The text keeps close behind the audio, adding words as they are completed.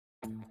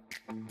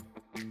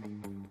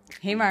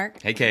Hey,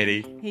 Mark. Hey,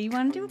 Katie. Hey, you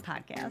want to do a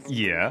podcast?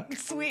 Yeah.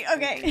 Sweet.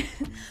 Okay.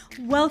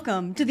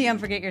 Welcome to the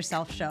Unforget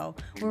Yourself show,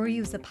 where we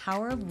use the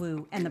power of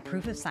woo and the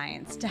proof of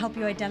science to help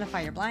you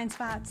identify your blind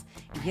spots,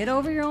 get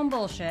over your own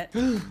bullshit,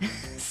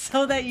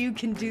 so that you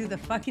can do the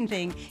fucking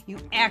thing you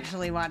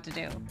actually want to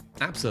do.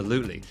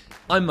 Absolutely.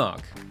 I'm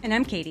Mark. And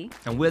I'm Katie.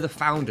 And we're the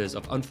founders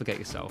of Unforget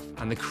Yourself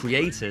and the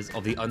creators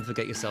of the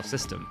Unforget Yourself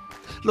system.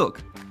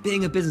 Look,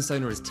 being a business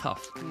owner is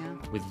tough. Yeah.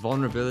 With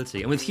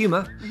vulnerability and with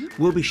humor,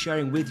 we'll be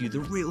sharing with you the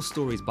real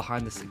stories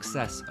behind the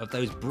success of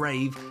those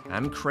brave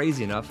and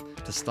crazy enough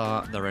to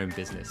start their own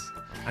business.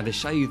 And to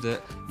show you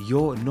that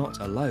you're not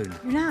alone.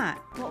 You're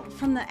not. Well,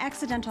 from the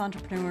accidental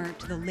entrepreneur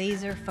to the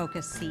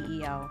laser-focused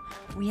CEO,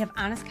 we have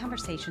honest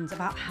conversations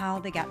about how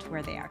they got to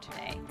where they are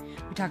today.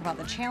 We talk about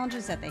the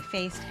challenges that they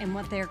faced and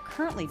what they're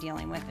currently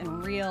dealing with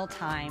in real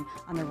time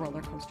on their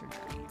roller coaster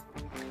journey.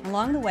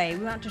 Along the way,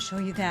 we want to show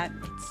you that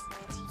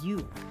it's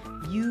you.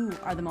 You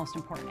are the most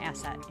important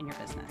asset in your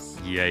business.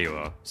 Yeah, you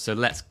are. So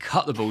let's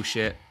cut the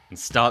bullshit and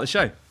start the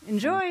show.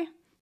 Enjoy.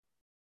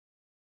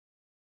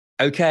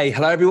 Okay,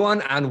 hello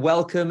everyone, and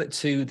welcome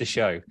to the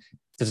show.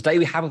 So today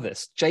we have with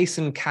us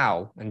Jason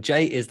Cowal, and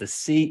Jay is the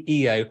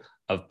CEO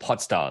of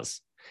Podstarz,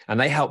 and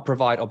they help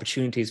provide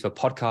opportunities for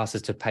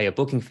podcasters to pay a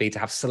booking fee to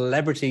have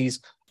celebrities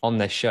on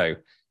their show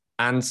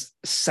and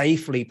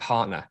safely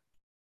partner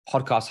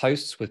podcast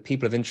hosts with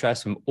people of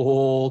interest from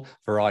all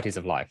varieties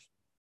of life.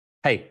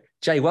 Hey,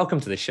 Jay,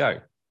 welcome to the show.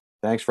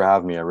 Thanks for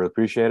having me. I really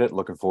appreciate it.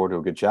 Looking forward to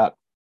a good chat.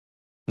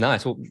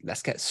 Nice. Well,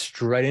 let's get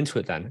straight into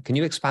it then. Can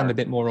you expand a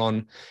bit more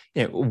on,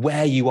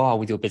 where you are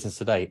with your business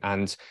today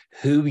and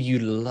who you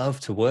love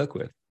to work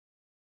with?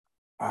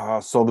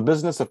 So the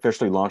business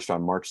officially launched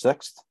on March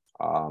 6th.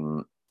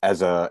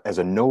 As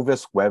a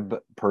novice web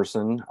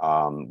person,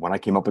 when I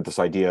came up with this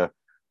idea,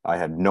 I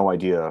had no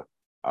idea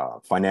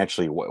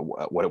financially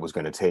what it was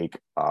going to take.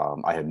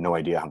 I had no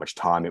idea how much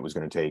time it was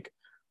going to take.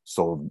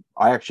 So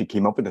I actually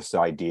came up with this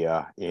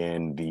idea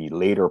in the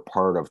later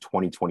part of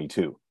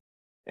 2022.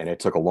 And it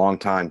took a long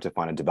time to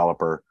find a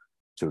developer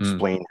to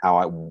explain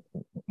how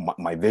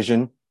my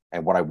vision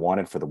and what I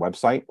wanted for the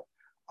website.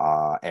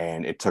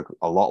 And it took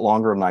a lot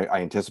longer than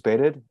I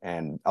anticipated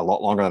and a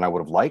lot longer than I would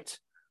have liked.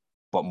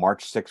 But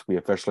March 6th, we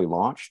officially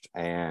launched,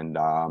 and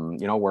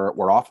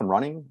we're off and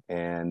running,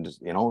 and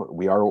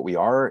we are what we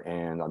are,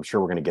 and I'm sure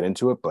we're going to get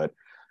into it, but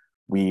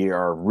we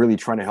are really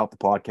trying to help the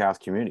podcast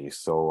community.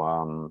 So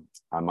I'm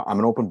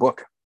an open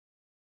book.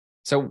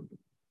 So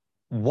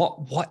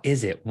what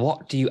is it?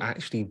 What do you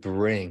actually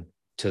bring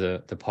to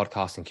the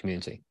podcasting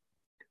community?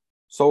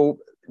 So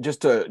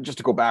just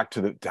to go back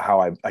to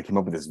how I came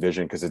up with this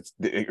vision, because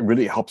it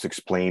really helps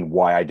explain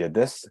why I did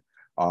this.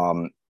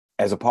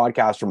 As a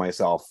podcaster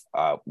myself,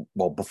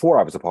 before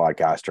I was a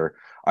podcaster,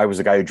 I was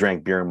a guy who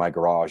drank beer in my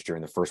garage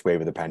during the first wave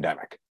of the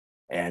pandemic.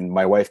 And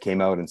my wife came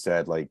out and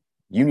said, like,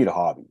 you need a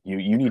hobby.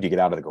 You need to get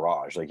out of the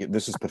garage. Like,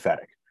 this is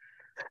pathetic.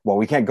 Well,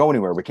 we can't go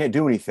anywhere. We can't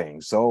do anything.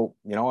 So,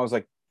 I was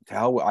like, to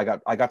hell,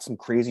 I got some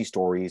crazy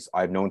stories.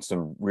 I've known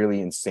some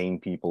really insane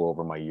people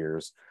over my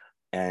years.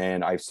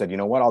 And I said, you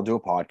know what, I'll do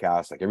a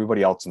podcast like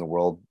everybody else in the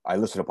world. I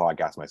listen to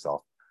podcasts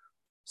myself,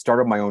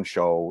 started my own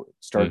show,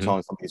 started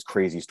telling some of these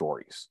crazy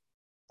stories.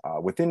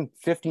 Within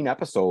 15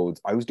 episodes,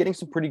 I was getting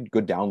some pretty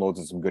good downloads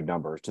and some good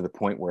numbers, to the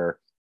point where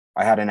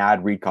I had an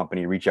ad read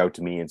company reach out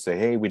to me and say,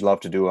 hey, we'd love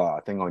to do a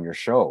thing on your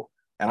show.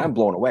 And I'm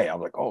blown away.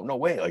 I'm like, oh, no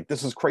way. Like,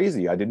 this is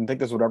crazy. I didn't think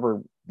this would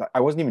ever, I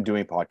wasn't even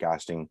doing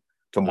podcasting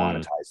to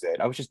monetize it.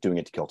 I was just doing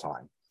it to kill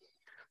time.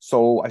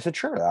 So I said,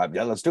 sure,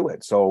 yeah, let's do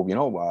it. So,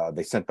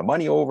 they sent the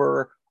money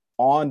over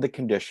on the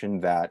condition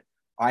that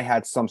I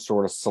had some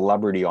sort of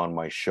celebrity on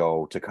my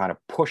show to kind of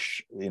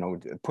push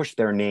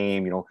their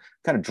name,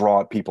 kind of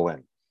draw people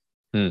in.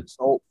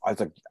 So I was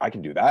like, I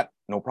can do that.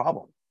 No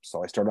problem.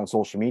 So I started on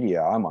social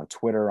media. I'm on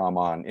Twitter. I'm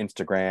on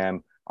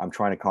Instagram. I'm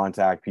trying to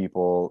contact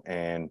people,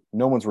 and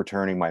no one's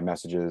returning my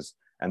messages.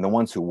 And the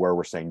ones who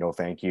were saying no,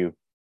 thank you.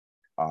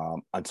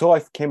 Until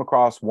I came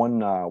across one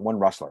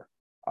wrestler.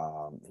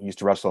 He used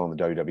to wrestle in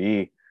the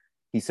WWE.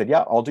 He said,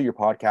 yeah, I'll do your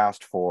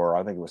podcast for,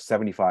 I think it was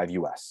 75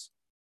 US.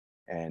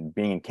 And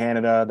being in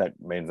Canada, that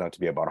ends out to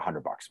be about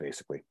 $100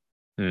 basically.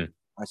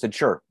 I said,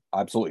 sure,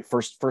 absolutely.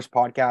 First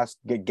podcast,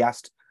 get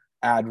guest,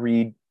 ad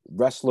read,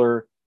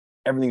 wrestler,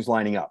 everything's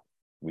lining up.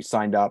 We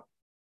signed up,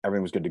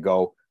 everything was good to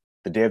go.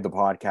 The day of the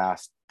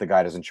podcast, the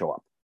guy doesn't show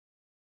up.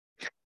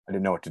 I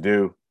didn't know what to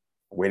do.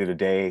 Waited a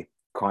day,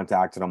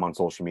 contacted him on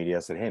social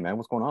media, said, hey man,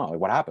 what's going on? Like,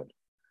 what happened?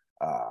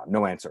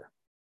 No answer.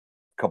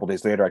 A couple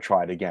days later, I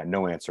tried again.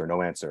 No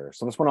answer.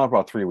 So this went on for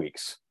about 3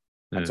 weeks.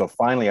 Until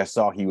finally I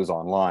saw he was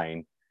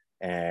online,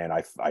 and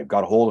I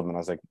got a hold of him, and I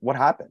was like, what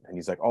happened? And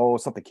he's like, oh,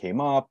 something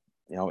came up,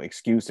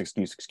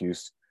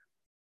 excuse.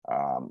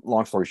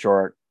 Long story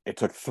short, it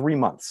took 3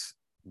 months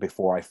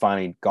before I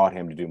finally got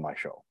him to do my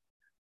show.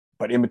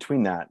 But in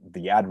between that,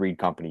 the ad read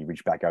company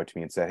reached back out to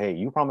me and said, hey,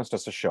 you promised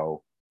us a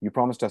show. You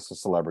promised us a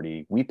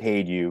celebrity. We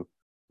paid you.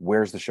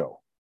 Where's the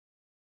show?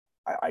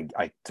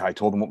 I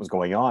told them what was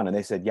going on, and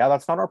they said, yeah,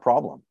 that's not our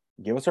problem.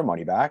 Give us our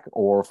money back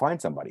or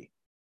find somebody.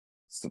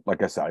 So,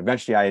 like I said,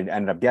 eventually I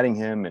ended up getting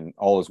him, and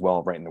all is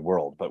well right in the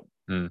world. But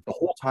the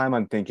whole time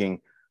I'm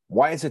thinking,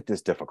 why is it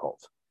this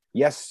difficult?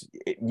 Yes,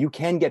 you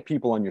can get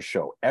people on your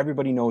show.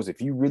 Everybody knows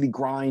if you really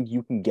grind,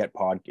 you can get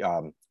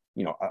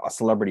a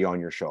celebrity on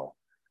your show.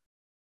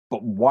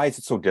 But why is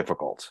it so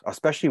difficult?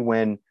 Especially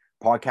when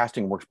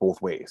podcasting works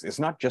both ways. It's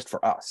not just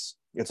for us.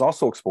 It's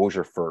also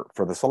exposure for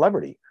the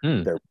celebrity,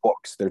 their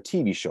books, their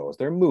TV shows,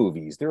 their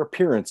movies, their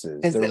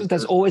appearances.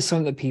 There's always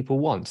something that people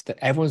want, that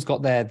everyone's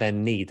got their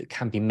need that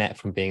can be met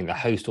from being the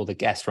host or the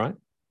guest, right?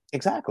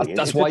 Exactly.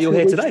 That's why you're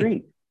here today.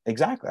 Street.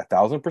 Exactly.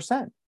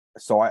 1,000%.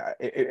 So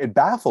it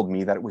baffled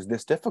me that it was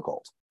this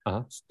difficult.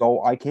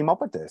 So I came up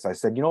with this. I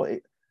said,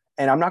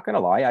 and I'm not going to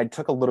lie, I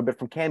took a little bit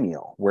from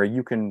Cameo, where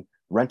you can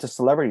rent a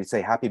celebrity to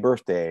say happy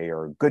birthday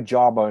or good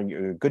job on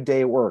your good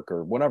day at work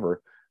or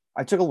whatever.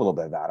 I took a little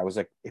bit of that. I was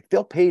like, if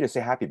they'll pay to say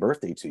happy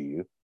birthday to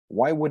you,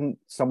 why wouldn't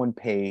someone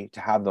pay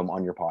to have them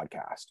on your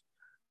podcast?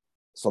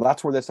 So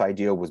that's where this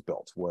idea was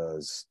built,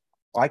 was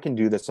I can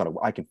do this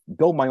I can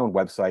build my own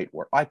website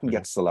where I can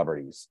get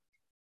celebrities.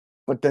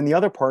 But then the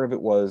other part of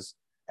it was,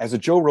 as a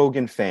Joe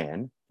Rogan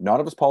fan, not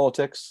of his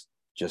politics,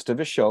 just of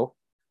his show,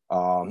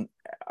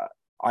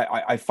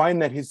 I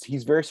find that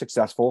he's very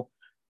successful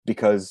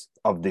because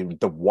of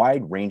the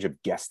wide range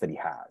of guests that he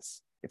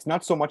has. It's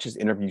not so much his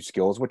interview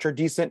skills, which are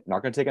decent,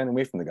 not going to take anything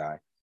away from the guy,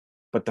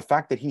 but the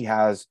fact that he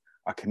has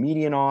a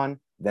comedian on,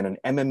 then an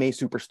MMA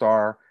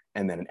superstar,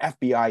 and then an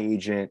FBI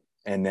agent,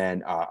 and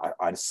then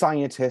a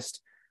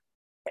scientist.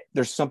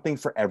 There's something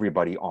for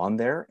everybody on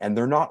there, and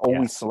they're not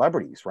always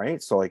celebrities,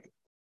 right? So like,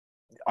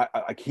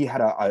 he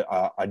had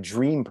a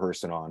dream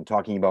person on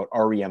talking about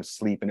REM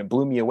sleep, and it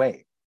blew me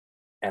away.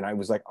 And I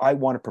was like, I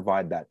want to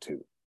provide that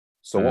too.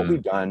 So what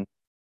we've done,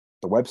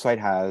 the website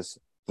has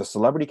the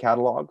celebrity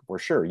catalog, where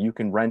sure, you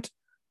can rent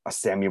a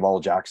Samuel L.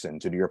 Jackson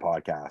to do your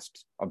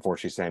podcast.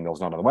 Unfortunately, Samuel's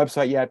not on the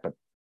website yet, but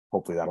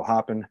hopefully that'll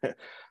happen.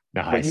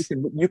 Nice.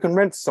 But you can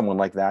rent someone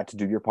like that to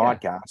do your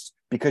podcast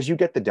because you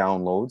get the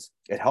downloads.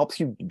 It helps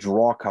you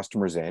draw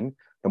customers in.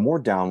 The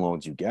more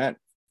downloads you get,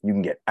 you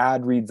can get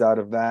ad reads out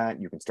of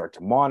that. You can start to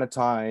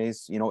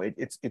monetize.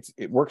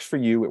 It works for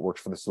you. It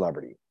works for the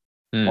celebrity.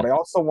 But I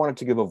also wanted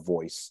to give a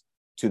voice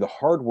to the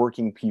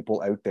hardworking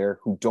people out there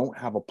who don't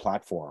have a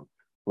platform,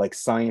 like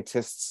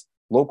scientists,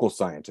 local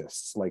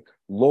scientists, like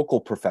local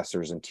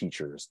professors and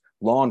teachers,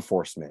 law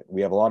enforcement.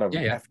 We have a lot of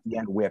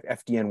FDN, we have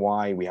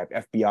FDNY, we have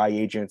FBI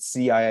agents,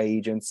 CIA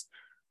agents,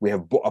 we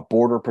have a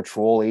border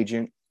patrol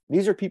agent.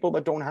 These are people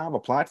that don't have a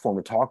platform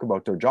to talk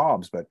about their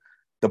jobs, but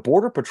the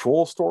border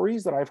patrol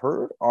stories that I've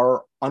heard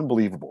are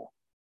unbelievable.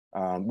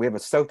 We have a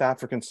South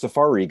African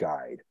safari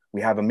guide.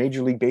 We have a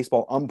Major League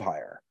Baseball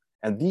umpire.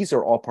 And these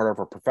are all part of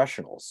our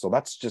professionals. So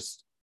that's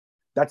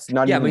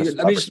not even.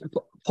 Let me just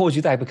pause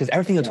you there, because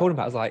everything you're talking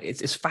about is like,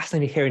 it's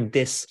fascinating hearing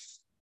this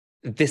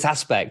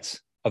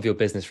aspect of your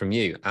business from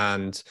you,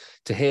 and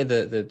to hear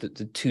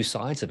the two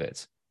sides of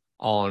it.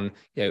 On,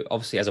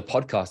 obviously as a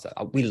podcaster,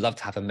 we love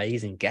to have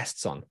amazing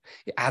guests on.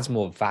 It adds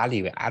more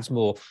value. It adds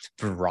more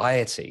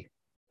variety.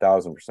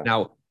 1,000%.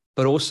 Now,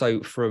 but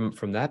also from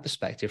their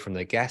perspective, from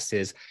the guests,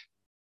 is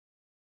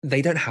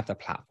they don't have the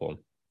platform.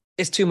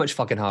 It's too much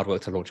fucking hard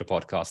work to launch a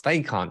podcast.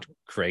 They can't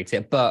create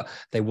it, but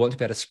they want to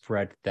be able to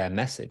spread their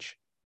message.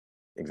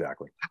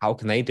 Exactly. How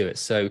can they do it?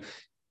 So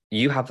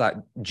you have that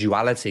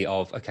duality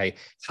of, okay,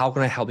 how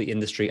can I help the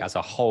industry as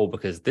a whole?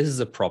 Because this is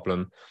a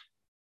problem.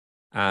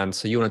 And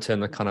so you want to turn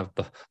the kind of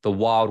the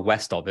wild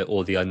west of it,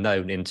 or the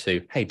unknown,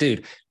 into, hey,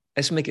 dude,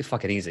 let's make it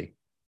fucking easy.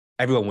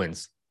 Everyone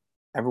wins.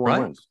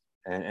 Everyone wins.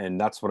 And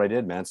that's what I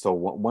did, man. So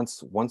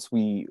once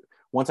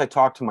I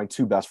talked to my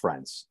two best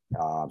friends,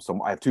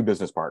 so I have two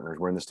business partners,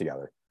 we're in this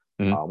together.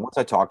 Once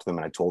I talked to them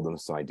and I told them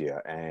this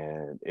idea,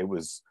 and it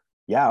was,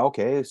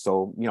 okay,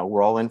 so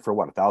we're all in for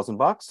what, $1,000? And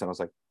I was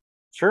like,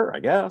 sure, I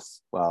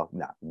guess. Well,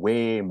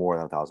 way more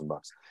than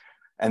 $1,000.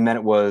 And then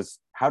it was,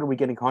 how do we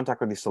get in contact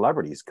with these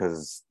celebrities?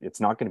 Because it's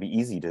not going to be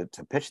easy to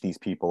pitch these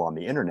people on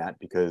the internet,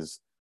 because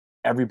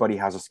everybody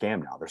has a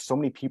scam now. There's so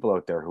many people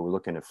out there who are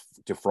looking to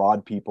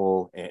defraud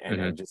people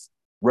and just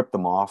rip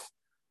them off.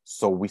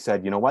 So we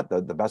said, you know what,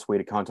 the best way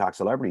to contact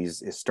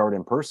celebrities is start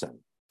in person.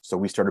 So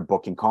we started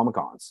booking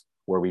Comic-Cons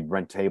where we'd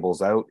rent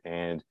tables out,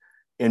 and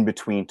in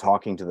between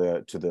talking to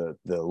the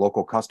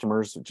local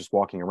customers, just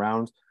walking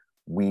around,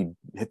 we'd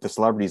hit the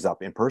celebrities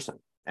up in person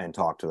and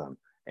talk to them.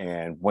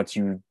 And once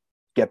you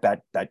get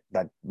that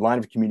line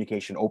of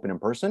communication open in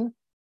person,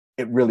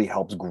 it really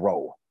helps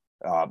grow,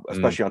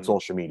 especially on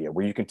social media,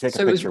 where you can take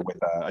a picture with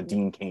a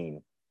Dean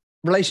Cain.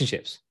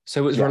 Relationships.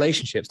 So it was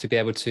relationships to be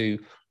able to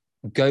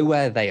go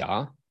where they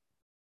are,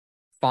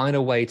 find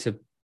a way to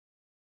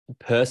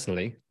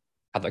personally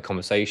have that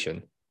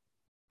conversation,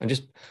 and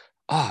just,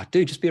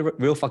 just be a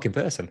real fucking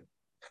person.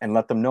 And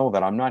let them know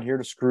that I'm not here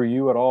to screw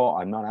you at all.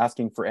 I'm not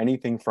asking for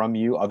anything from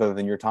you other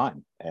than your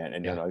time.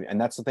 And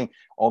that's the thing.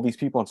 All these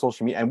people on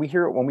social media, and we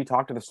hear it when we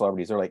talk to the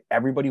celebrities, they're like,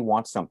 everybody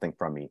wants something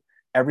from me.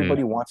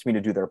 Everybody wants me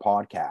to do their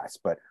podcast.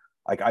 But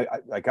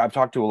I've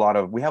talked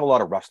to we have a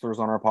lot of wrestlers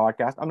on our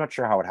podcast. I'm not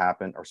sure how it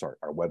happened,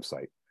 our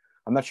website.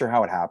 I'm not sure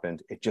how it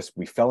happened. It just,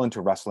 we fell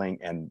into wrestling,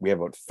 and we have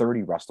about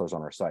 30 wrestlers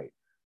on our site,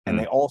 and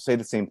they all say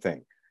the same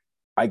thing.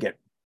 I get,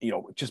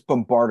 just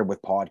bombarded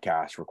with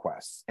podcast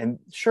requests, and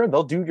sure,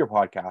 they'll do your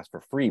podcast for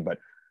free, but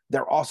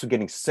they're also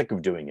getting sick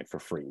of doing it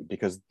for free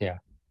because,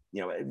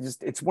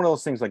 it's one of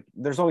those things, like,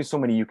 there's only so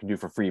many you can do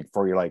for free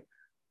before you're like,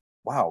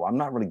 wow, I'm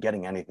not really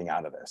getting anything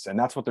out of this. And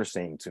that's what they're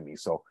saying to me.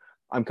 So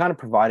I'm kind of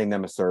providing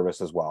them a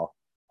service as well.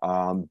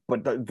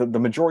 But the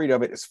majority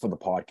of it is for the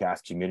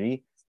podcast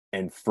community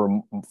and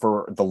for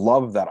the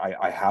love that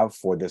I have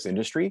for this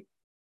industry.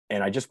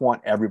 And I just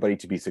want everybody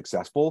to be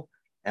successful.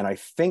 And I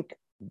think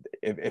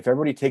if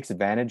everybody takes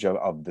advantage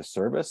of the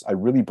service, I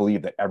really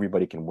believe that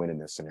everybody can win in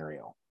this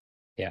scenario.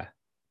 Yeah.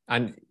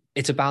 And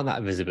it's about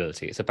that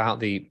visibility. It's about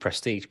the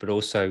prestige, but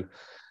also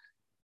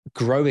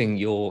growing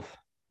your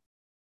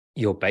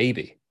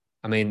baby.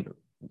 I mean,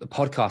 the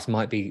podcast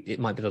might be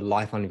the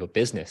lifeline of your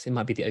business. It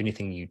might be the only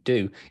thing you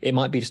do. It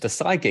might be just a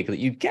side gig that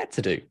you get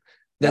to do.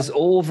 There's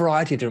all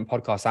variety of different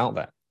podcasts out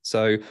there.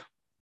 So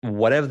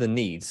whatever the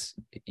needs,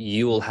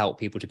 you will help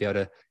people to be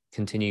able to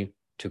continue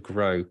to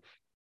grow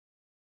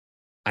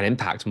and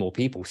impact more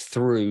people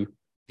through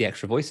the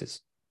extra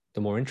voices,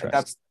 the more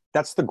interest.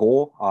 That's the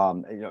goal.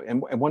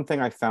 And one thing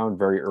I found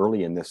very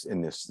early in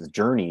this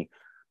journey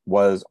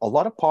was a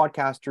lot of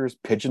podcasters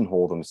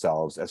pigeonhole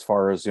themselves as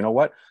far as,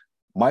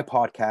 my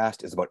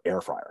podcast is about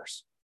air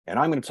fryers, and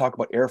I'm going to talk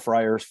about air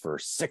fryers for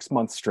 6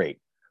 months straight.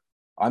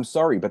 I'm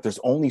sorry, but there's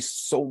only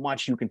so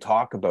much you can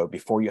talk about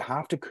before you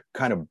have to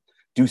kind of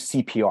do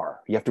CPR.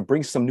 You have to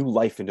bring some new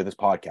life into this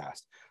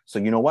podcast. So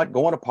you know what?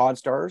 Go on to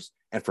Podstarz,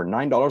 and for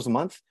 $9 a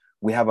month,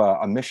 we have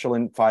a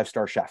Michelin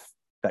 5-star chef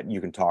that you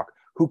can talk,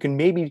 who can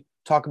maybe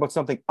talk about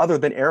something other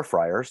than air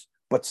fryers,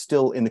 but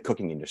still in the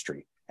cooking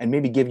industry, and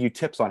maybe give you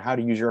tips on how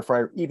to use your air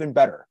fryer even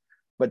better.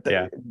 But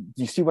do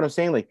you see what I'm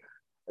saying? Like,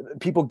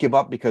 people give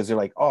up because they're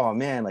like, oh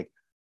man, like,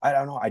 I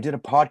don't know, I did a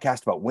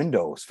podcast about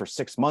Windows for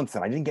 6 months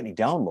and I didn't get any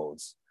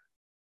downloads.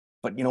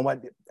 But you know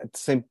what?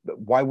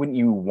 Why wouldn't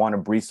you want to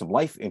breathe some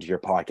life into your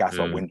podcast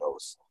about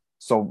Windows?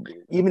 So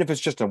even if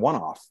it's just a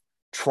one-off,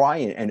 try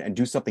and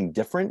do something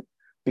different,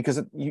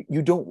 because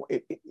you don't,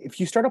 if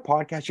you start a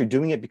podcast, you're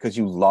doing it because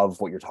you love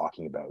what you're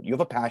talking about. You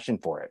have a passion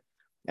for it.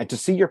 And to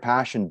see your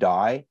passion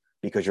die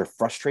because you're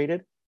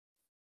frustrated,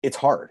 it's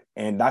hard.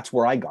 And that's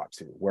where I got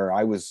to, where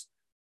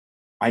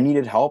I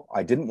needed help.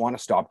 I didn't want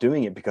to stop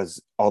doing it,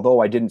 because although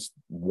I didn't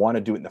want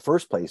to do it in the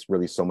first place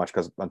really so much,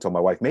 because until my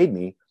wife made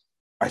me,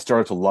 I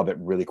started to love it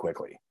really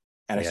quickly.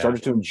 And I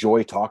started to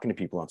enjoy talking to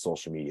people on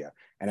social media.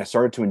 And I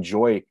started to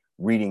enjoy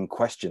reading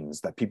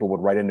questions that people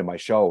would write into my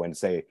show and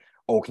say,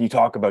 oh, can you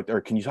talk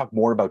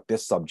more about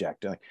this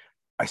subject? And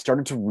I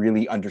started to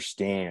really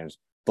understand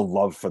the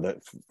love for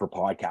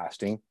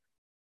podcasting.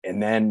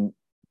 And then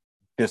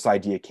this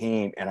idea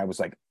came, and I was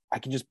like, I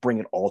can just bring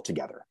it all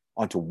together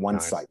onto one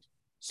site.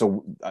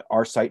 So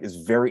our site is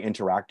very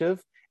interactive,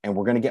 and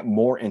we're going to get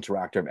more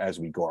interactive as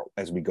we go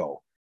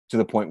to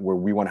the point where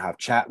we want to have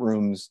chat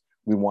rooms.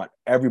 We want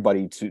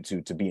everybody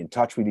to be in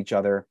touch with each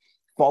other,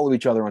 follow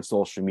each other on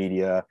social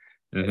media,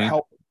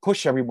 help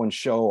push everyone's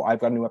show. I've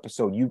got a new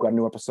episode. You've got a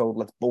new episode.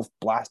 Let's both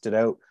blast it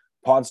out.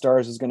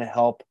 Podstarz is going to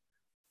help.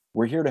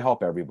 We're here to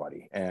help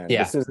everybody. And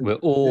we're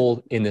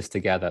all in this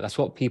together. That's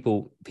what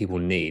people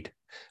need.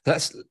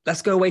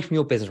 Let's go away from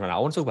your business right now.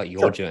 I want to talk about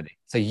your journey.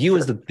 So you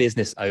as the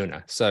business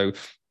owner. So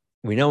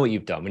we know what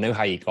you've done. We know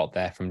how you got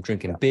there, from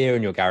drinking beer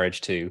in your garage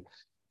to,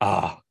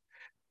 I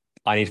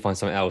need to find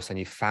something else. And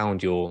you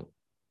found a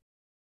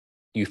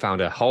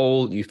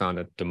hole, you found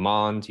a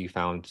demand, you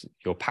found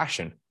your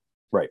passion.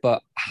 Right.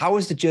 But how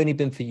has the journey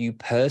been for you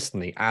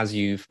personally, as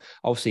you've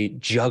obviously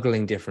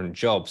juggling different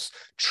jobs,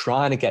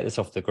 trying to get this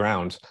off the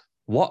ground?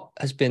 What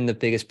has been the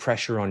biggest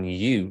pressure on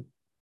you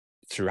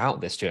throughout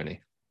this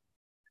journey?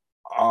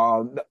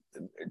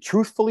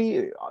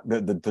 Truthfully,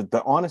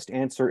 the honest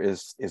answer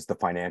is the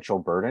financial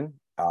burden.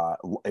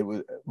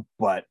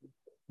 But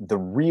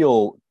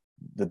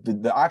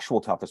the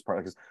actual toughest part,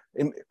 because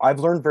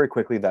I've learned very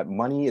quickly that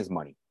money is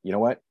money. You know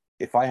what?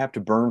 If I have to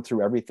burn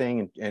through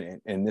everything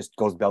and this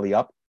goes belly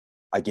up,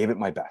 I gave it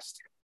my best.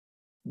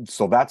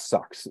 So that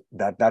sucks.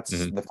 That's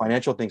the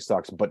financial thing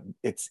sucks, but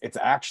it's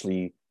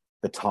actually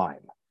the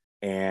time.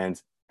 And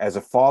as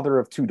a father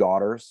of 2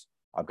 daughters,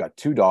 I've got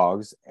 2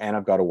 dogs, and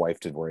I've got a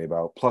wife to worry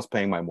about, plus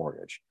paying my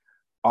mortgage.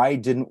 I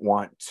didn't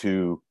want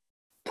to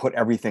put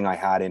everything I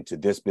had into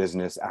this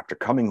business after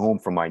coming home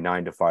from my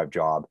 9-to-5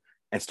 job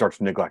and start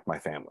to neglect my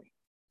family.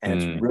 And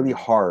it's really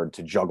hard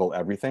to juggle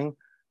everything,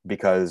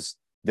 because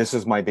this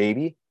is my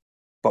baby,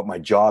 but my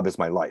job is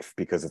my life,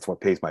 because it's what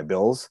pays my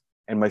bills.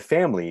 And my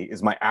family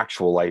is my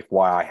actual life,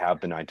 why I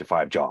have the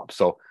 9-to-5 job.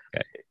 So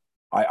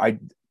I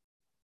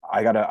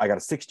got a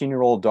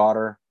 16-year-old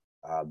daughter.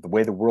 The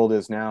way the world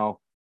is now,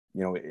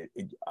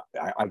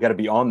 I got to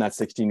be on that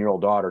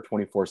 16-year-old daughter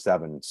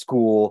 24/7.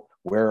 School,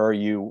 where are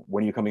you?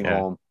 When are you coming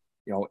home?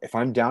 If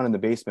I'm down in the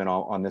basement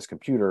on this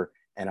computer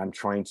and I'm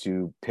trying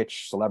to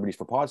pitch celebrities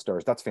for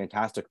Podstarz, that's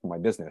fantastic for my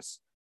business.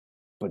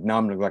 But now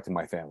I'm neglecting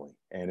my family,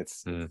 and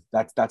that's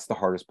the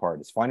hardest part,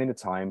 is finding the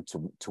time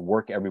to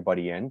work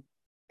everybody in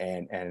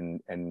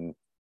and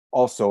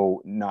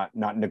also not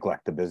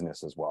neglect the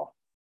business as well.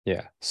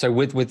 Yeah. So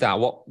with that,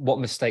 what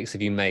mistakes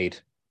have you made?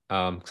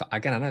 'Cause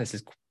again, I know this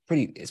is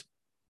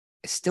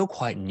it's still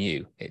quite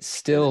new. It's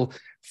still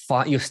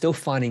you're still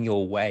finding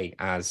your way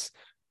as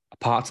a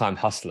part-time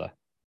hustler.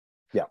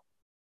 Yeah.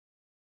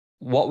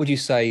 What would you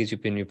say has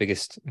been your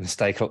biggest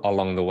mistake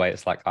along the way?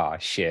 It's like,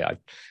 shit, I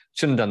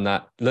shouldn't have done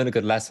that. Learn a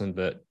good lesson,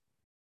 but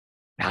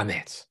damn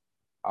it.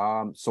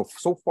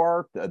 So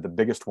far, the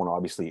biggest one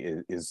obviously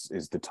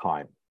is the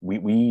time.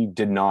 We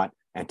did not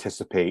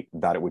anticipate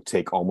that it would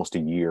take almost a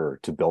year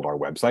to build our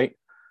website.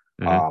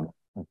 Mm-hmm.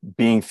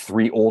 Being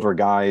three older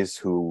guys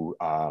who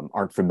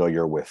aren't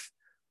familiar with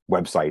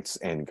websites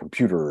and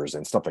computers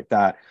and stuff like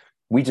that,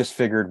 we just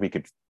figured we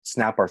could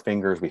snap our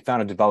fingers. We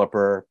found a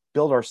developer,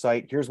 build our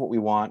site. Here's what we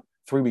want.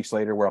 3 weeks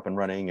later, we're up and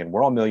running, and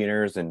we're all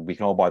millionaires, and we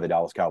can all buy the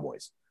Dallas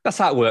Cowboys. That's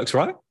how it works,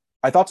 right?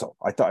 I thought so.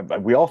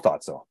 We all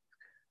thought so.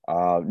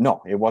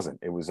 No, it wasn't.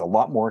 It was a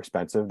lot more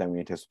expensive than we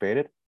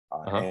anticipated,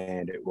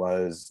 and it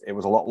was a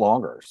lot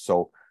longer.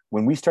 So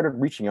when we started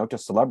reaching out to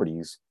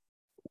celebrities,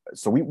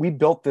 so we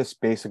built this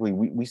basically.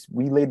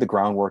 We laid the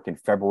groundwork in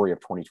February of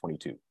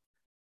 2022.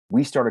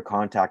 We started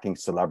contacting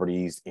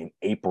celebrities in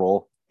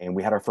April, and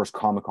we had our first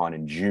Comic-Con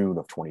in June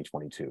of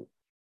 2022.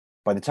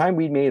 By the time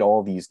we made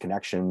all these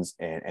connections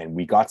and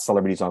we got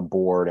celebrities on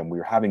board, and we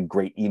were having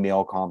great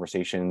email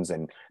conversations,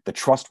 and the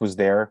trust was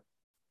there,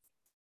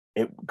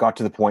 it got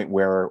to the point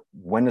where,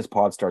 when is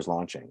Podstarz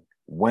launching?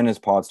 When is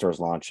Podstarz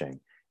launching?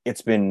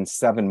 It's been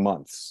 7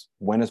 months.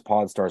 When is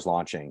Podstarz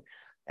launching?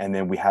 And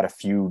then we had a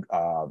few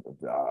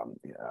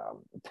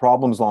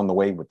problems along the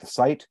way with the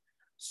site.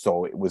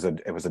 So it was a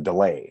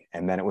delay,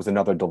 and then it was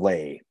another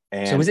delay.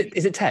 And so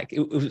is it tech?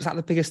 Was that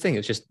the biggest thing? It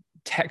was just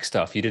tech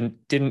stuff. You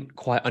didn't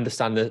quite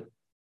understand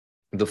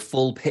the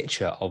full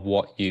picture of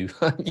what you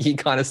you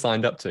kind of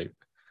signed up to.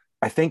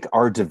 I think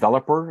our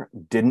developer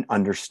didn't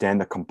understand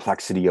the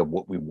complexity of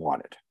what we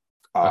wanted.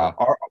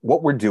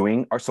 What we're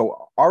doing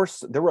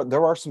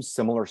there are some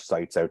similar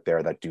sites out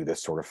there that do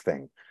this sort of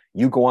thing.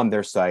 You go on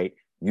their site,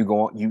 you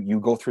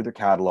go through their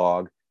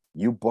catalog,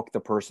 you book the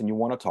person you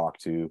want to talk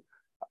to,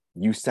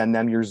 you send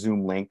them your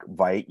Zoom link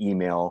via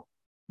email,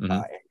 and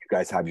you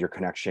guys have your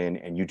connection,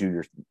 and you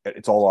do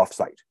it's all off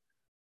site.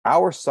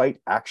 Our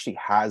site actually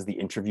has the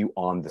interview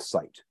on the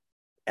site,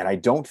 and I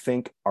don't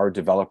think our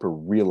developer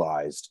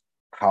realized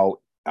how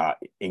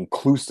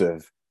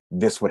inclusive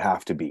this would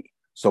have to be.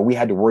 So we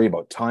had to worry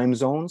about time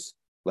zones.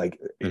 Like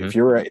if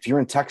you're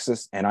in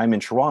Texas and I'm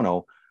in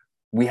Toronto,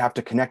 we have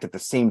to connect at the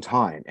same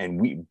time,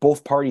 and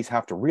both parties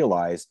have to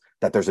realize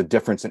that there's a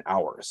difference in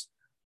hours.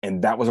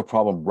 And that was a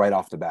problem right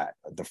off the bat.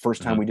 The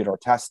first time we did our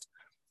test,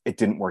 it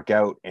didn't work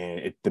out, and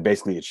it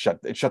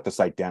shut the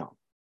site down,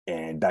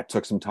 and that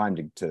took some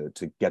time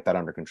to get that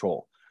under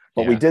control.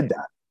 But we did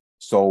that.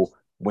 So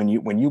when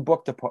you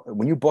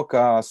book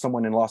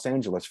someone in Los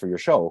Angeles for your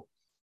show,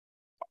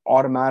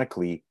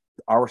 automatically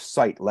our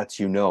site lets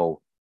you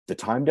know the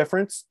time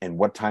difference and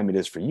what time it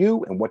is for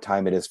you and what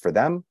time it is for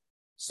them.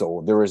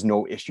 So there is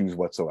no issues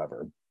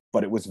whatsoever.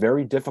 But it was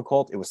very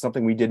difficult. It was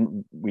something we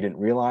didn't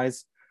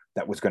realize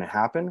that was going to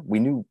happen.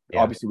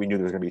 Obviously we knew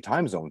there was going to be a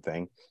time zone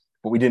thing,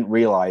 but we didn't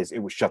realize it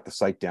would shut the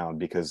site down,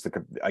 because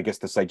I guess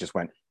the site just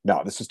went,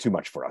 no, this is too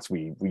much for us.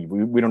 We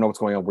don't know what's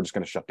going on. We're just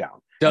going to shut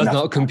down. Does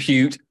not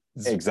compute.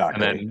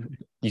 Exactly. And then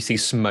you see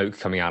smoke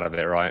coming out of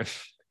it, right?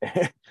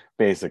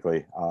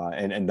 Basically.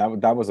 And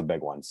that was a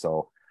big one.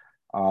 So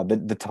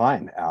the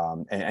time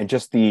and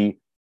just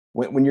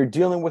when you're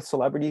dealing with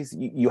celebrities,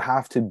 you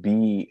have to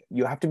be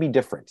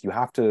different. You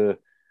have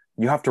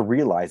to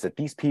realize that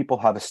these people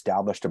have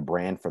established a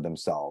brand for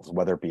themselves,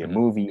 whether it be a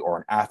movie or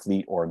an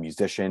athlete or a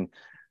musician.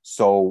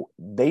 So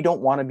they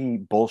don't want to be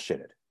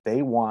bullshitted.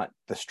 They want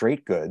the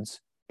straight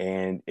goods.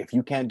 And if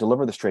you can't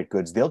deliver the straight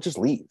goods, they'll just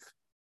leave.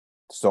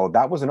 So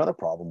that was another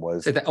problem.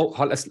 Let's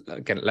pull this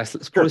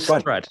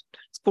thread.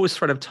 Let's pull this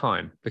thread of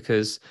time,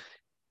 because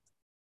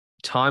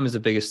time is the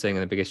biggest thing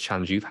and the biggest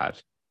challenge you've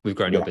had with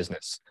growing your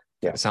business.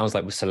 Yeah. It sounds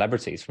like with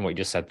celebrities, from what you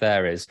just said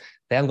there, is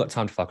they haven't got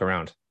time to fuck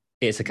around.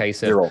 It's a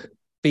case of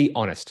be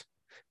honest,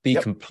 be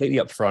completely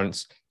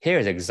upfront. Here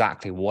is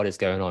exactly what is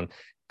going on.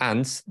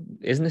 And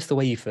isn't this the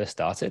way you first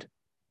started,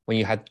 when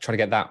you had trying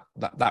to get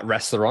that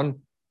wrestler on,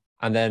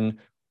 and then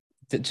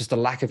just the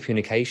lack of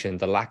communication,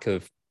 the lack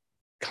of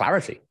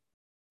clarity?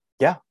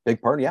 Yeah,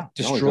 big part. Yeah,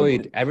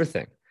 destroyed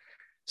everything.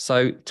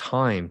 So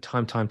time.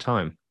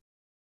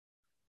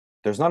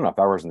 There's not enough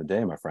hours in the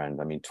day, my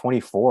friend. I mean,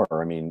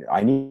 24. I mean,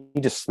 I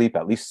need to sleep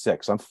at least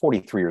 6. I'm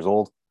 43 years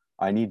old.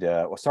 I need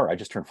to. Well, sorry, I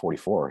just turned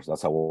 44. So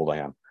that's how old I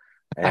am.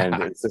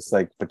 And it's just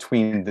like,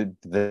 between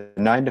the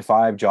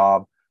 9-to-5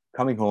 job,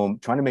 coming home,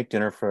 trying to make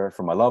dinner for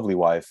my lovely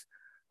wife,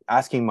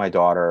 asking my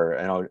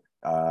daughter,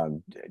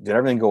 did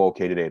everything go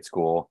okay today at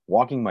school?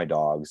 Walking my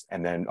dogs,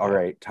 and then all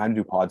right, time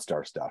to do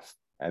Podstarz stuff.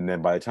 And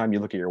then by the time you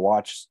look at your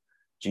watch,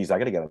 geez, I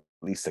got to get at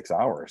least 6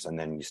 hours, and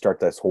then you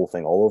start this whole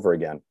thing all over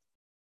again.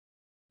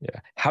 Yeah.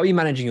 How are you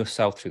managing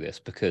yourself through this?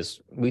 Because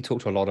we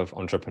talk to a lot of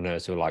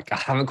entrepreneurs who are like, I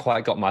haven't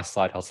quite got my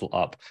side hustle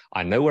up.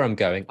 I know where I'm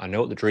going. I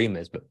know what the dream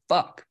is, but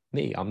fuck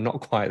me, I'm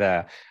not quite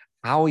there.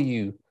 How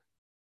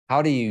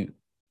do you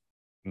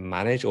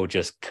manage or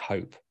just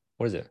cope?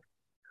 What is it?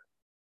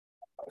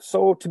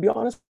 So to be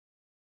honest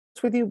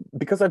with you,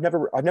 because I've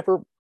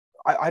worked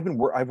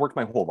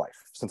my whole life.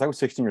 Since I was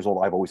 16 years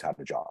old, I've always had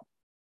a job.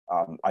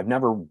 I've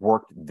never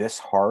worked this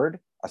hard,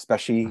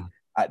 especially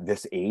at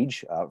this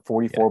age.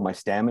 44, my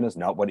stamina is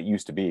not what it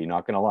used to be,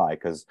 not going to lie,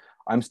 because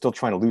I'm still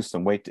trying to lose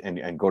some weight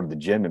and go to the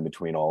gym in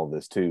between all of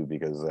this too,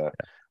 because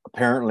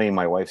apparently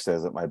my wife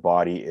says that my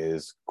body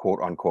is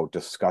quote unquote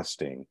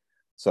disgusting.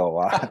 So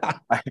I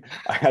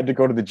had to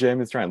go to the gym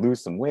and try and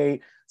lose some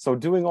weight. So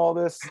doing all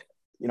this,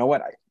 you know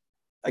what?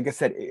 Like I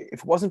said, if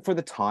it wasn't for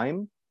the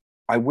time,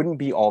 I wouldn't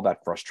be all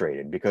that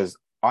frustrated, because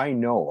I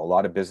know a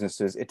lot of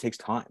businesses, it takes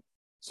time.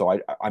 So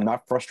I'm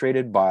not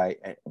frustrated by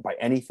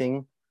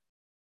anything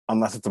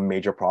unless it's a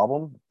major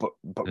problem. But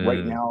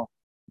right now,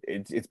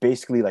 it's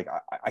basically like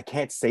I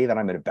can't say that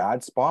I'm in a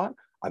bad spot.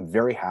 I'm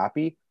very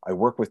happy. I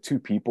work with two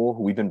people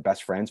who we've been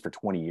best friends for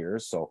 20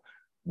 years. So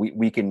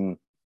we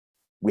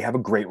have a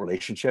great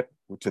relationship,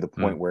 to the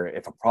point where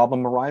if a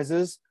problem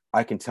arises,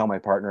 I can tell my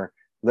partner,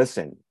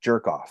 listen,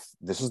 jerk off,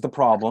 this is the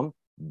problem,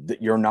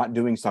 that you're not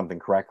doing something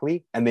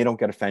correctly, and they don't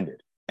get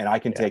offended. And I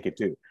can take it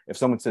too. If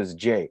someone says,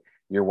 Jay,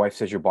 your wife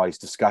says your body's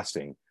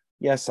disgusting.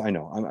 Yes, I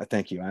know.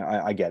 Thank you.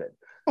 I get it.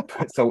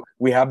 So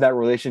we have that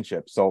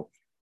relationship. So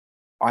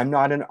I'm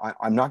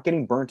not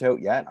getting burnt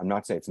out yet. I'm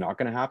not saying it's not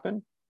going to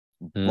happen,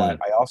 but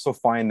I also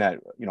find that,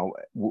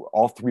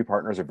 all three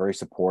partners are very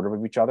supportive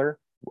of each other.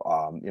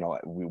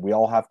 We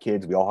all have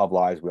kids, we all have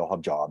lives, we all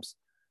have jobs.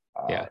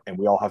 And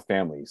we all have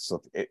families.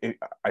 So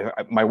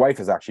my wife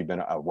has actually been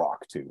a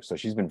rock too. So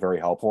she's been very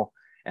helpful.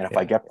 And if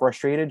I get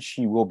frustrated,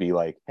 she will be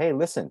like, hey,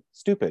 listen,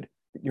 stupid,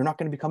 you're not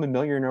going to become a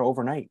millionaire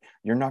overnight.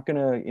 You're not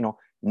going to,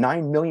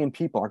 9 million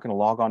people aren't going to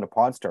log on to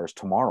Podstarz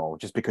tomorrow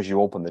just because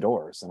you open the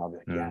doors. And I'll be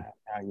like, yeah,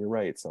 you're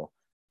right. So,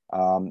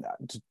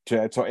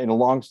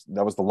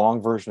 that was the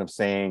long version of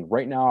saying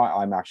right now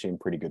I'm actually in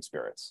pretty good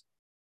spirits.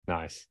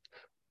 Nice.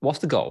 What's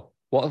the goal?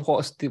 What do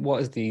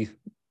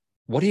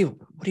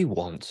you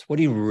want? What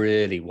do you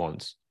really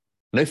want?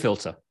 No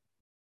filter.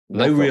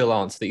 No real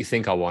answer that you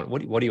think I want.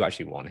 What do you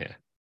actually want here?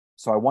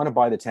 So I want to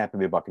buy the Tampa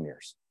Bay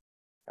Buccaneers.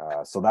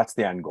 So that's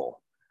the end goal.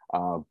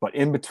 But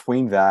in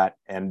between that,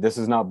 and this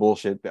is not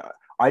bullshit,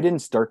 I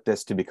didn't start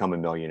this to become a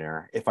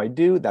millionaire. If I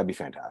do, that'd be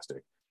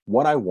fantastic.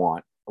 What I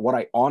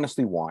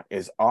honestly want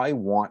is I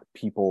want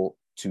people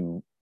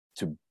to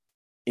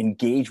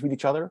engage with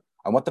each other.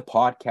 I want the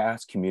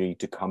podcast community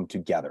to come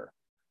together.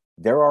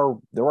 There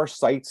are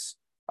sites,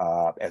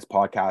 as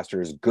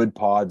podcasters, Good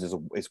Pods is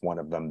one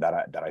of them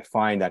that I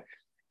find that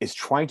is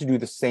trying to do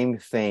the same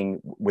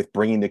thing with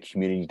bringing the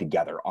community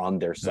together on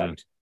their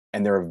site.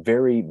 And they're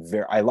very,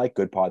 very, I like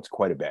Good Pods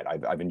quite a bit.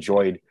 I've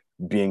enjoyed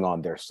being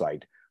on their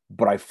site,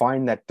 but I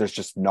find that there's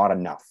just not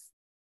enough.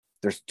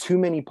 There's too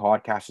many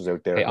podcasters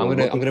out there. Hey, I'm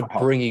gonna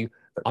bring you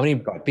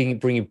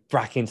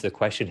back into the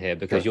question here,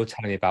 because you're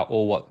telling me about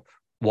all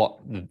what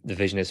the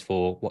vision is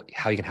for,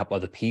 how you can help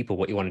other people,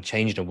 what you want to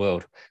change in the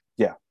world.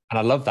 Yeah. And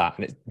I love that.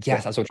 And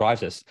that's what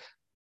drives us.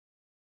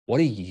 What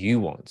do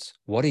you want?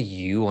 What do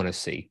you want to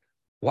see?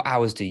 What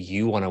hours do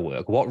you want to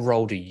work? What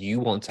role do you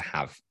want to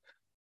have?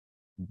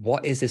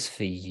 What is this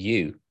for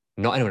you?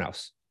 Not anyone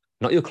else,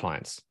 not your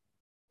clients.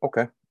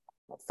 Okay.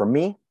 For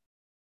me,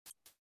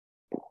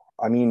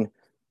 I mean,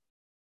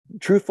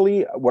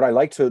 truthfully, would I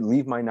like to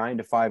leave my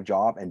 9-to-5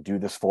 job and do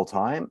this full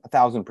time?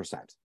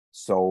 1,000%.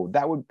 So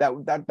that would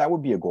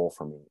be a goal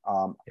for me.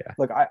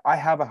 Look, I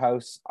have a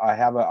house. I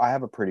have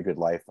a pretty good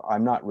life.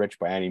 I'm not rich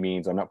by any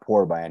means. I'm not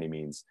poor by any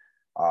means.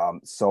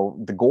 So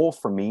the goal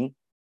for me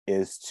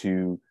is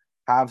to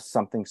have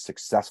something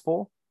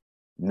successful,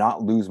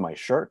 not lose my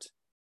shirt.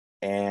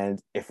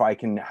 And if I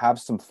can have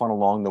some fun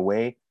along the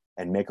way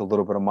and make a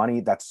little bit of money,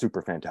 that's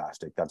super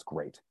fantastic. That's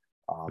great.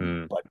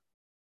 But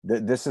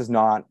this is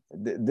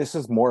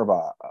more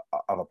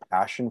of a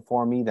passion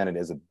for me than it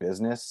is a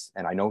business.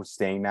 And I know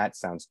saying that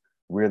sounds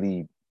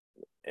really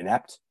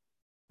inept,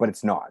 but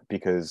it's not,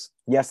 because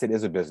yes, it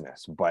is a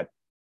business, but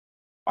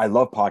I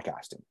love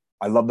podcasting.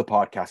 I love the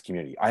podcast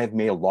community. I have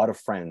made a lot of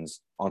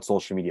friends on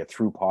social media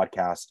through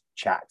podcast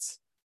chats.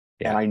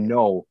 And I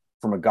know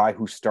from a guy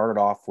who started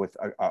off with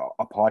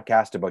a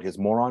podcast about his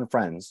moron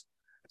friends,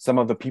 some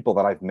of the people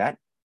that I've met,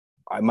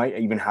 I might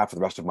even have for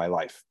the rest of my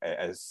life.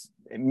 As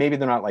maybe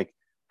they're not like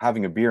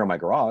having a beer in my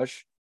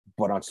garage,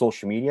 but on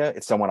social media,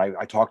 it's someone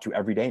I talk to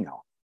every day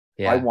now.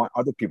 I want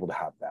other people to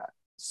have that.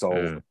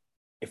 So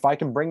if I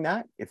can bring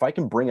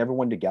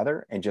everyone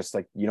together and just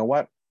like, you know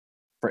what,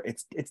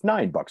 it's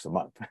 $9 a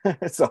month.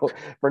 So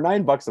for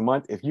 $9 a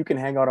month, if you can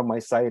hang out on my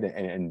site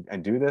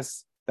and do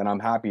this, then I'm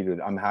happy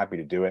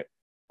to do it.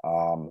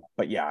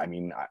 But yeah, I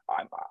mean,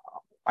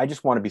 I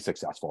just want to be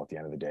successful at the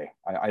end of the day.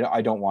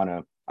 I don't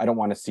want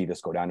to see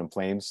this go down in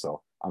flames.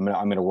 So I'm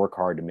gonna work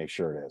hard to make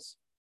sure it is.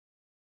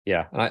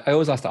 Yeah. And I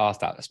always like to ask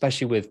that,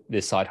 especially with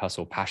this side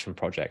hustle passion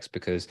projects,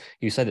 because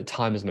you said that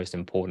time is the most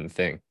important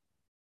thing.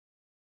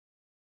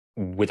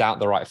 Without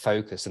the right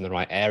focus in the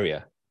right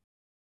area,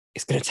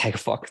 it's going to take a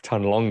fuck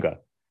ton longer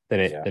than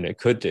it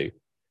could do.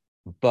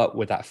 But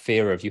with that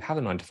fear of, you have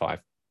a 9 to 5,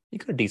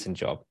 you've got a decent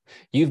job.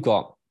 You've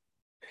got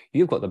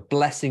the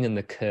blessing and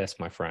the curse,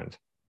 my friend.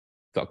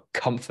 You've got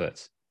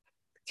comfort,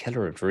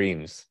 killer of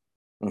dreams,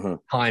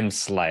 time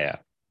slayer.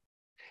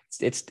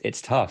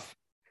 It's tough.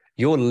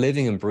 You're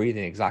living and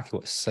breathing exactly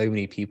what so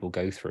many people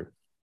go through.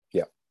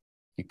 Yeah.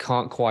 You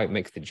can't quite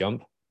make the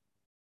jump.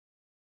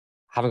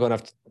 Haven't got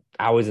enough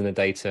hours in the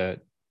day to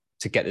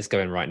get this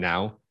going right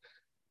now.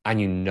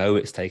 And you know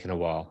it's taken a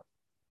while.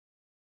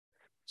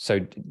 So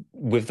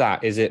with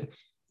that, is it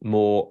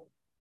more,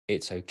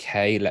 it's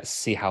okay, let's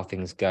see how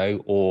things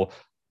go, or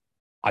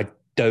I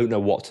don't know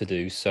what to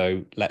do,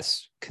 so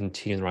let's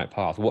continue in the right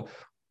path?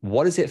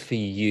 What is it for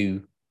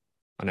you?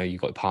 I know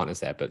you've got partners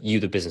there, but you,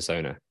 the business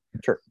owner.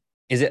 Sure.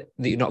 Is it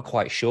that you're not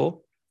quite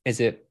sure? Is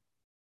it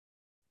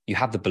you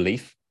have the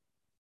belief?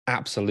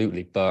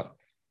 Absolutely, but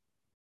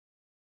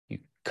you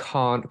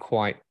can't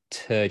quite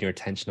turn your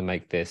attention to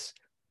make this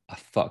a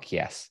fuck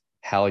yes,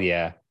 hell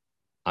yeah,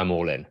 I'm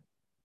all in.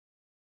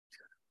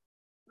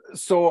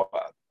 So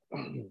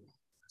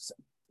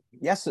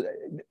yes,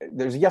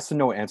 there's a yes and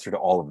no answer to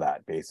all of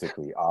that,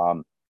 basically.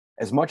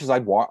 As much as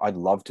I'd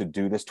love to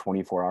do this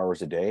 24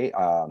 hours a day.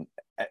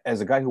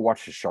 As a guy who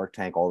watches Shark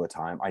Tank all the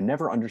time, I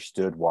never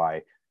understood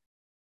why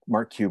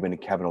Mark Cuban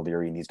and Kevin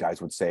O'Leary and these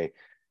guys would say,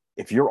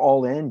 if you're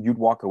all in, you'd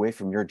walk away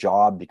from your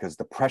job because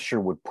the pressure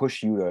would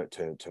push you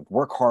to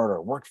work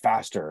harder, work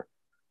faster.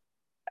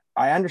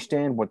 I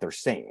understand what they're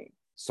saying.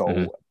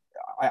 So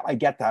I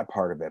get that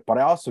part of it, but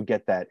I also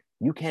get that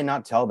you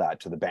cannot tell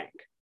that to the bank.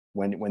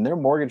 When their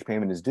mortgage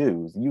payment is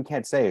due, you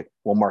can't say,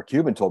 well, Mark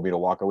Cuban told me to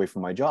walk away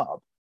from my job.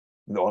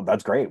 No,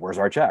 that's great. Where's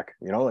our check?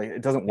 Like,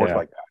 it doesn't work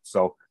like that.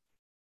 So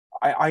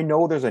I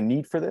know there's a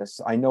need for this.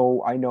 I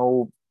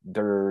know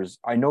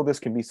this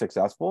can be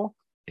successful.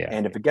 Yeah.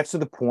 And if it gets to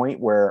the point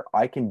where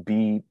I can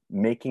be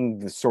making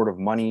the sort of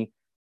money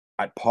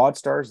at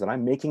Podstarz that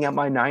I'm making at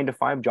my 9 to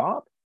 5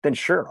 job, then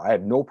sure, I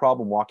have no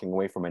problem walking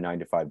away from my 9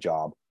 to 5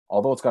 job,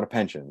 although it's got a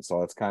pension.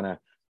 So it's kind of,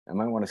 I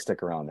might want to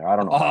stick around there. I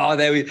don't know. Oh,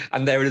 there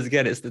it is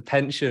again. It's the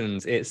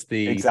pensions. It's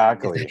the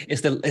exactly.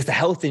 It's the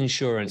health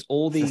insurance.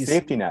 All these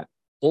safety net.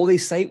 All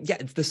these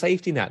it's the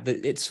safety net.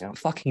 It's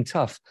fucking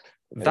tough.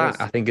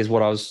 I think is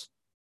what I was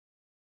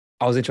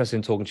interested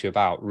in talking to you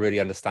about. Really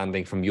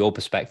understanding from your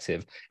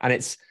perspective, and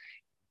it's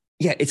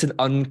an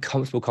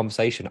uncomfortable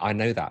conversation. I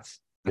know that.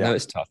 I know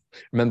it's tough.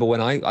 Remember when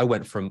I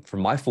went from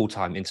my full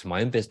time into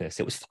my own business?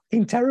 It was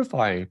fucking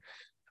terrifying.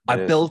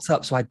 I built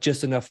up, so I had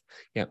just enough,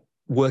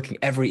 working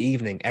every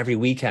evening, every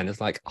weekend.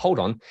 It's like, hold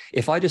on,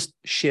 if I just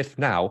shift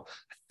now,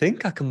 I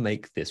think I can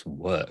make this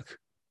work.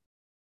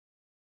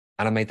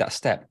 And I made that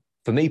step.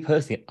 For me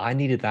personally, I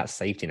needed that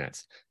safety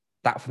net.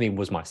 That for me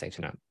was my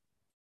safety net.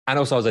 And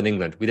also I was in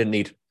England. We didn't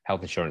need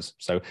health insurance.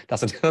 So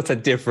that's a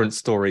different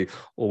story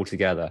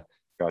altogether.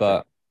 Gotcha.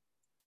 But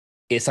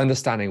it's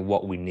understanding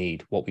what we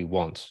need, what we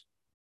want,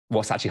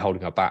 what's actually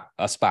holding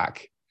us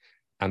back,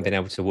 and being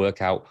able to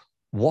work out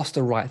what's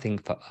the right thing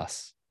for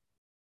us.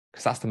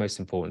 Because that's the most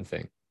important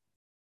thing.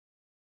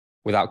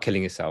 Without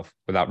killing yourself,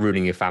 without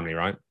ruining your family,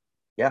 right?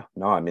 Yeah,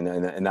 no, I mean,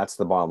 and that's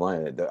the bottom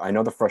line. I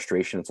know the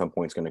frustration at some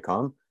point is going to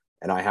come,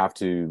 and I have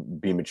to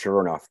be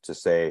mature enough to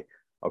say,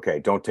 okay,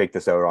 don't take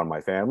this out on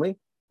my family.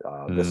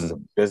 This is a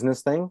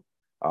business thing.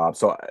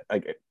 But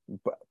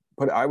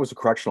I was a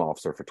correctional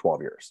officer for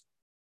 12 years.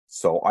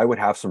 So I would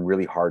have some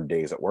really hard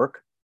days at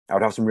work. I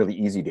would have some really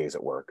easy days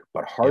at work,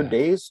 but hard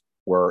days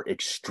were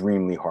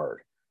extremely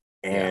hard.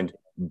 And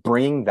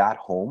bringing that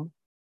home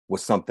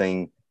was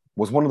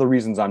one of the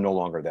reasons I'm no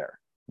longer there,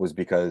 was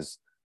because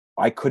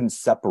I couldn't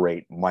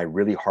separate my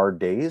really hard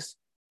days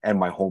and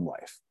my home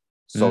life.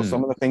 So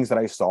some of the things that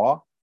I saw,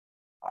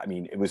 I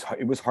mean, it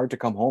was hard to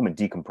come home and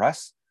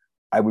decompress.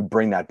 I would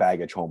bring that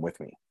baggage home with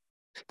me.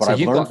 But so I've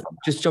learned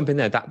just jump in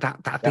there,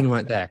 that thing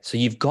right there. So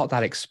you've got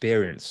that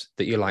experience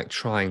that you're like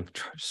trying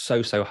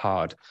so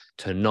hard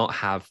to not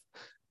have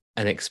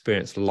an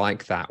experience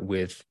like that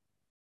with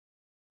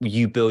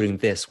you building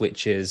this,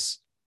 which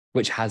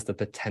has the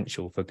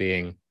potential for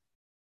being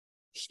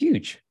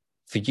huge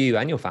for you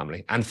and your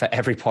family and for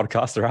every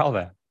podcaster out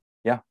there.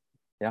 Yeah,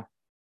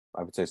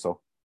 I would say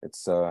so.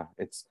 It's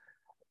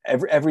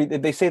every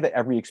they say that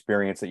every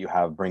experience that you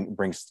have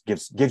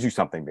gives you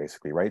something,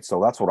 basically, right?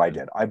 So that's what I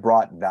did. I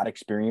brought that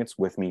experience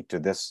with me to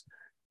this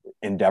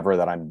endeavor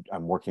that I'm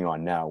working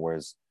on now.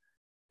 Whereas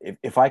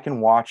if I can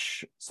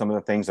watch some of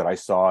the things that I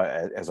saw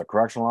as a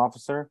correctional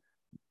officer,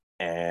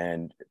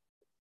 and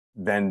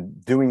then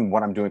doing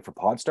what I'm doing for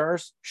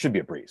Podstarz, should be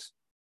a breeze.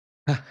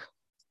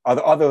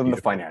 other than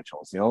the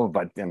financials,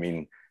 but I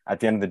mean, at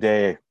the end of the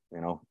day,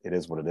 it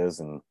is what it is,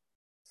 and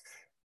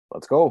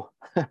let's go.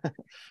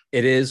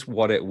 It is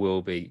what it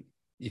will be.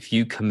 If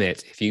you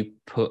commit, if you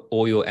put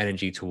all your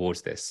energy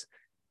towards this,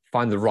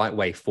 find the right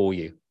way for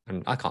you.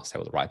 And I can't say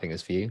what the right thing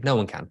is for you. No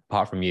one can,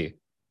 apart from you.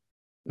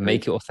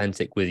 Make it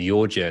authentic with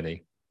your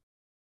journey.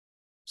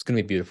 It's going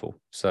to be beautiful.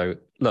 So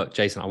look,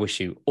 Jason, I wish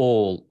you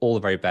all the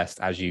very best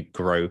as you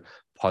grow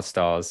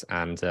Podstarz,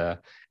 and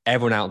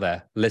everyone out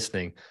there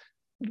listening,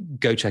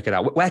 go check it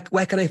out.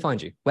 Where can they find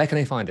you? Where can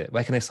they find it?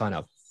 Where can they sign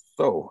up?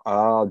 So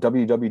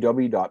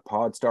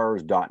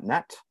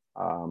www.podstarz.net.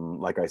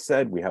 Like I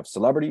said, we have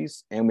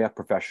celebrities and we have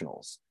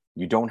professionals.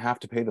 You don't have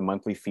to pay the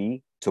monthly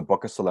fee to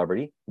book a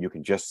celebrity. You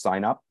can just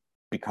sign up,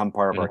 become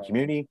part of our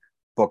community,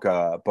 book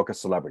a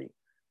celebrity.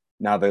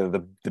 Now,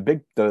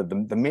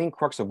 the main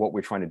crux of what we're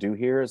trying to do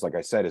here is, like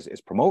I said,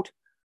 is promote.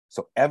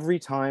 So every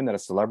time that a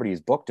celebrity is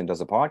booked and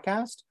does a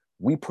podcast,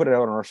 we put it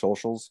out on our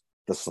socials.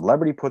 The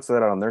celebrity puts it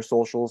out on their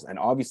socials, and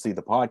obviously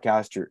the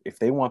podcaster, if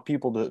they want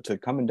people to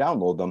come and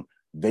download them,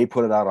 they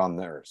put it out on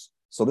theirs.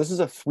 So this is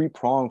a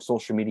 3-pronged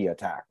social media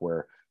attack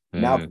where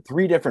now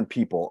 3 different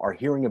people are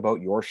hearing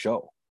about your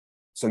show.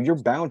 So you're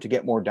bound to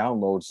get more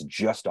downloads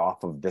just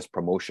off of this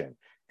promotion.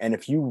 And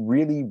if you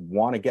really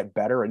want to get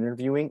better at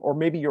interviewing, or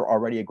maybe you're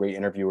already a great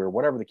interviewer,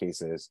 whatever the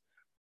case is,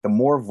 the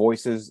more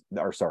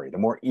the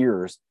more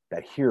ears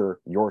that hear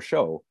your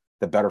show,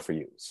 the better for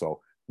you.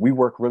 So we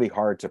work really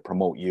hard to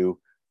promote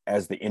you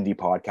as the indie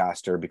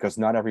podcaster, because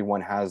not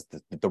everyone has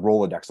the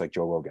Rolodex like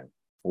Joe Rogan.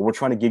 Well, we're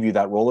trying to give you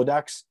that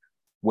Rolodex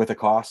with a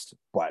cost,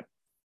 but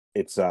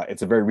it's a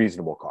very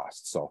reasonable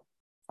cost. So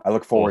I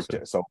look forward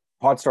to it. So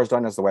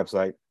Podstarz.net is the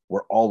website.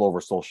 We're all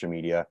over social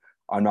media.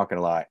 I'm not going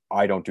to lie,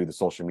 I don't do the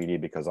social media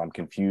because I'm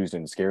confused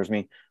and it scares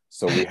me.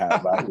 So we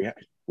have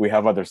we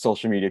have other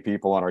social media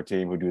people on our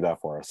team who do that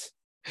for us.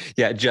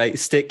 Yeah, Jay,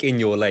 stick in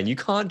your lane. You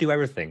can't do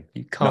everything.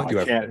 You can't do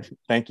everything.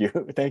 Thank you.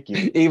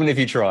 Even if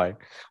you try.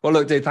 Well,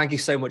 look, dude, thank you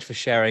so much for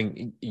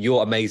sharing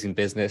your amazing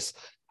business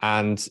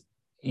and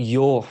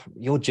your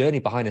journey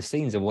behind the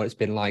scenes and what it's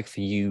been like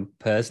for you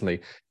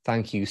personally.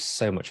 Thank you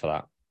so much for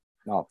that.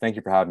 No, thank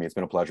you for having me. It's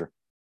been a pleasure.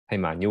 Hey,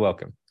 man, you're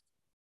welcome.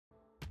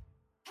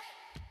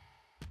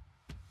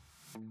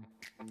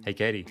 Hey,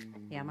 Katie.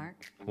 Yeah,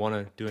 Mark? Want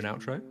to do an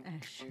outro?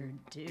 I sure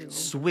do.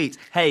 Sweet.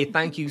 Hey,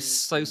 thank you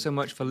so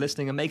much for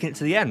listening and making it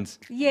to the end.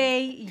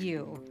 Yay,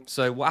 you.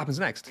 So what happens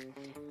next?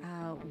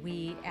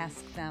 We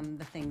ask them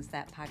the things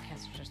that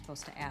podcasters are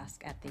supposed to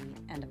ask at the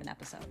end of an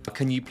episode.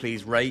 Can you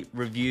please rate,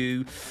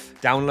 review,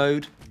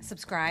 download?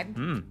 Subscribe.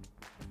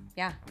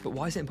 Yeah. But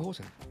why is it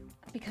important?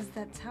 Because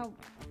that's how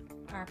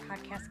our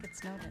podcast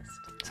gets noticed.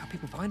 That's how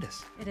people find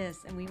us. It is,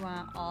 and we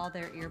want all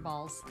their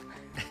earballs.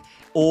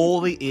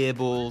 All the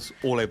earballs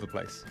all over the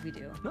place. We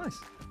do. Nice.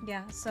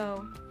 Yeah,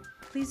 so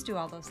please do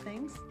all those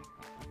things.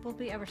 We'll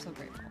be ever so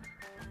grateful.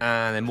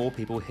 And then more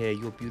people hear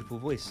your beautiful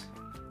voice.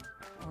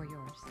 Or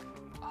yours.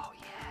 Oh,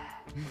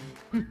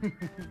 yeah.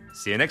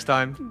 See you next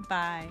time.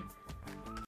 Bye.